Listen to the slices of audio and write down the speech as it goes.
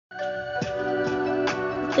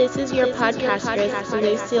This is your podcast with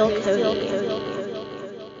Lucille Cody.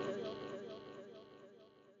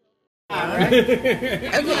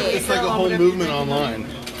 Okay, it's like a whole movement online.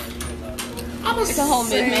 It's a whole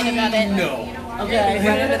movement about it. No. Okay,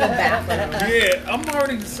 run into the bathroom. Yeah,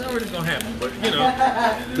 it's already gonna happen, but you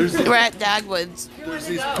know. We're at Dagwoods. There's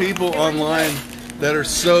these people online that are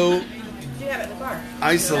so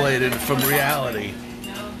isolated from reality,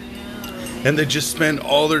 and they just spend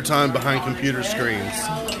all their time behind computer screens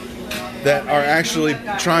that are actually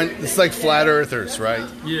trying. It's like flat earthers, right?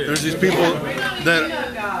 Yeah. There's these people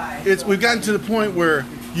that we've gotten to the point where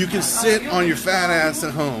you can sit on your fat ass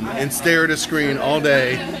at home and stare at a screen all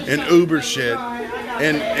day and Uber shit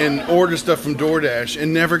and order stuff from DoorDash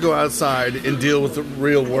and never go outside and deal with the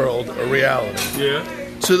real world or reality. Yeah.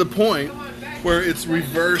 To the point where it's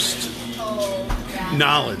reversed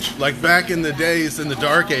knowledge. Like back in the days, in the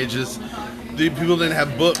Dark Ages, the people didn't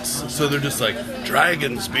have books, so they're just like,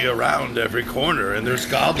 dragons be around every corner and there's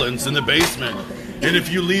goblins in the basement. And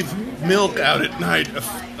if you leave milk out at night,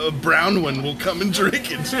 a brown one will come and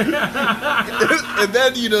drink it. And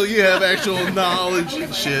then, you have actual knowledge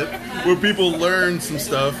and shit where people learn some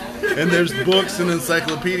stuff. And there's books and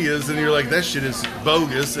encyclopedias, and you're like, that shit is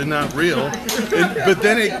bogus and not real. But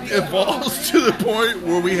then it evolves to the point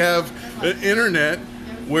where we have an internet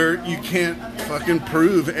where you can't fucking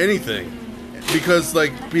prove anything. Because,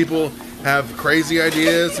 people have crazy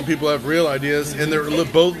ideas and people have real ideas, and they're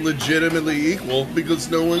both legitimately equal because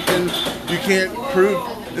you can't prove,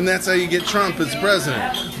 and that's how you get Trump as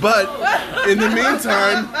president. But in the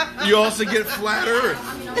meantime, you also get flat earth.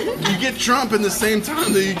 You get Trump in the same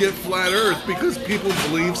time that you get flat earth because people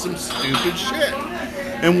believe some stupid shit.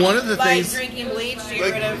 And one of the things, drinking bleach,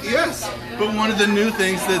 yes, but one of the new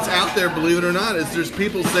things that's out there, believe it or not, is there's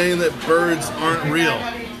people saying that birds aren't real.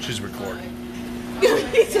 She's recording.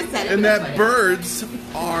 And that birds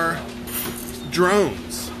are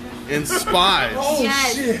drones and spies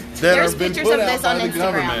that There's have been pictures put of out this by on the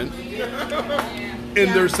Instagram. government.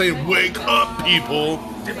 And they're saying, wake up, people.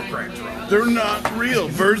 They're not real.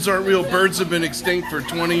 Birds aren't real. Birds have been extinct for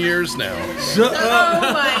 20 years now. Shut up.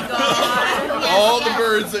 Oh my god. All the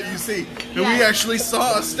birds that you see. And we actually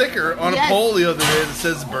saw a sticker on a pole the other day that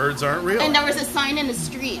says birds aren't real. And there was a sign in the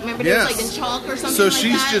street. Remember, there was like in chalk or something So like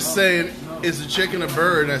she's that? just saying, is a chicken a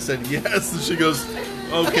bird? And I said, yes. And she goes,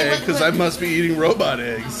 okay, because I must be eating robot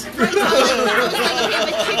eggs. It's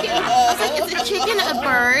like, is a chicken a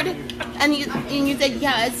bird? And you said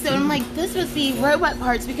yes. So I'm like, this must be robot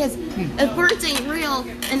parts because if birds ain't real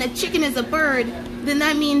and a chicken is a bird, then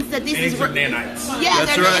that means that this Eggs is are nanites. Yeah,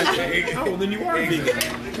 That's they're right. Oh, then you are vegan.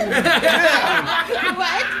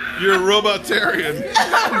 What? You're a robotarian.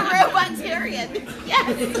 I'm a robotarian.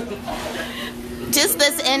 Yes. Just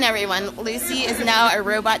this in, everyone. Lucy is now a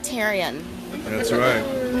robotarian. That's right.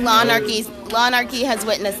 Lawnarchy has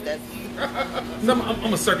witnessed this.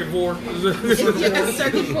 I'm a circuit board. You're a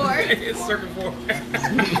circuit board? It's circuit board.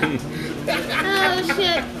 Oh,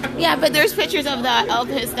 shit. Yeah, but there's pictures of that. I'll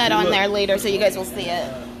post that on there later so you guys will see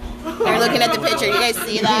it. They're looking at the picture. You guys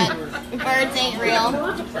see that? Birds ain't real.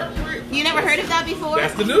 You never heard of that before?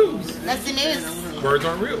 That's the news. That's the news. Birds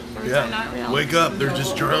aren't real. Yeah. not real. Wake up. They're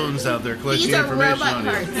just drones out there collecting These are information robot on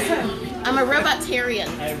parts. you. I'm a robotarian.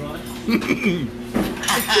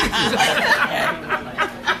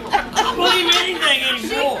 I don't believe anything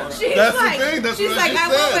anymore. That's the thing. That's She's what like, I I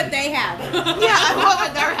just want said. what they have. Yeah, I want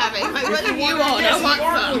what they're having. Like, what do you want? I want We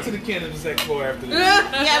are some. going to the Cannabis Expo after this.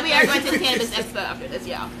 Yeah, we are going to the Cannabis Expo after this,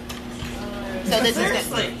 yeah. So this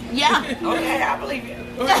Seriously? is good. Yeah. Okay, I believe you.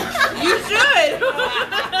 You should.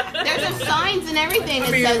 There's some signs and everything that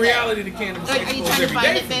I mean, says in reality, the Cannabis Are you Expo is trying to every find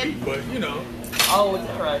day it, for me, babe? but, you know. Oh, is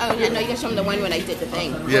that right? Oh, yeah, no, you guys show them the one when I did the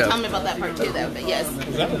thing. Yeah. Tell me about that part too, though, but yes.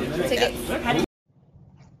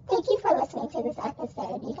 Thank you for listening to this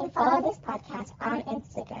episode. You can follow this podcast on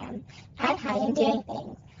Instagram at How You Doing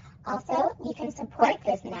Things. Also, you can support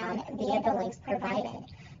This Noun via the links provided.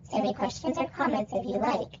 Send me questions or comments if you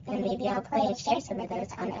like, and maybe I'll play and share some of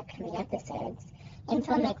those on upcoming episodes.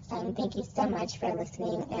 Until next time, thank you so much for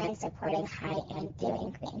listening and supporting High and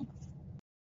Doing Things.